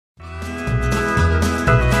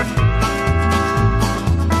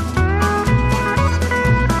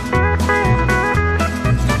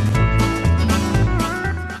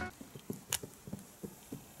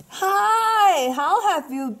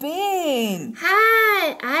doing?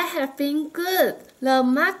 Hi, I have been good. The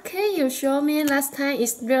mug cake you showed me last time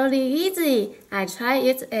is really easy. I tried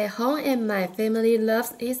it at home and my family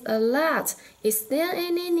loves it a lot. Is there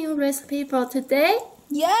any new recipe for today?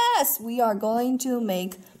 Yes, we are going to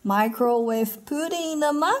make microwave pudding in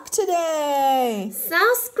the mug today.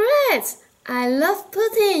 Sounds great. I love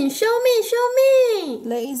pudding. Show me.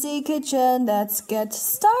 Lazy Kitchen, let's get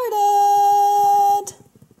started.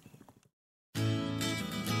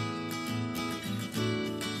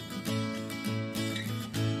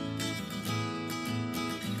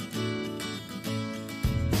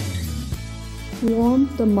 Warm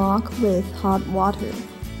the mug with hot water.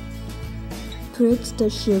 Put the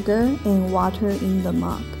sugar and water in the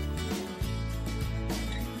mug.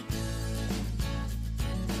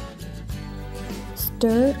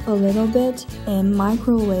 Stir a little bit and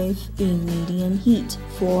microwave in medium heat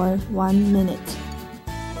for 1 minute.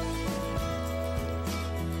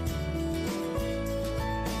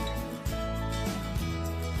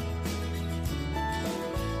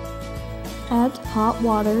 Add hot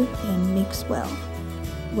water and mix well.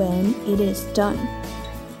 When it is done,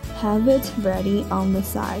 have it ready on the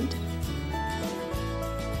side.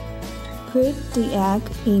 Put the egg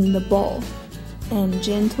in the bowl and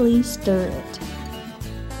gently stir it.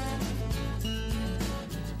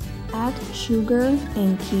 Add sugar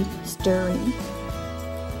and keep stirring.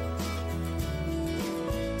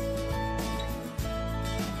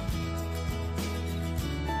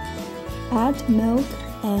 Add milk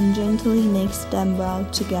and gently mix them well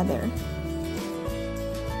together.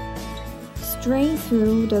 Strain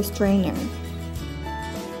through the strainer.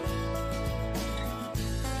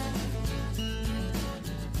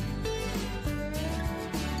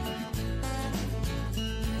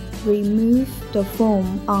 Remove the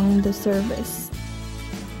foam on the surface.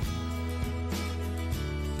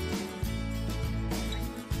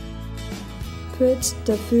 Put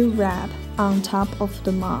the food wrap on top of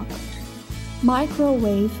the mug.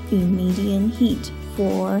 Microwave in medium heat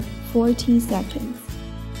for 40 seconds.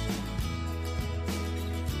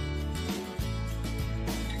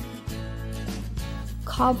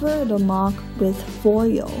 Cover the mug with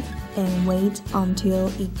foil and wait until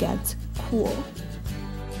it gets cool.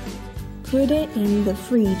 Put it in the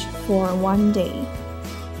fridge for 1 day.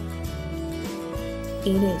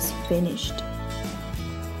 It is finished.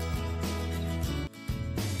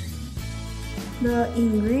 The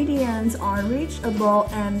ingredients are reachable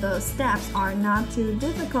and the steps are not too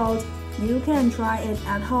difficult. You can try it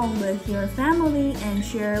at home with your family and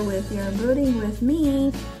share with your pudding with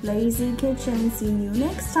me. Lazy Kitchen, see you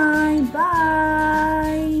next time.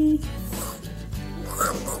 Bye!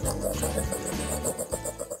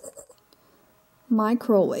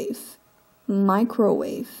 Microwave,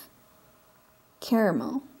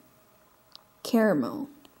 caramel,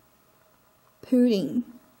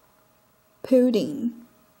 pudding,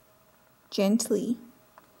 gently,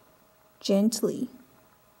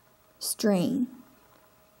 strain.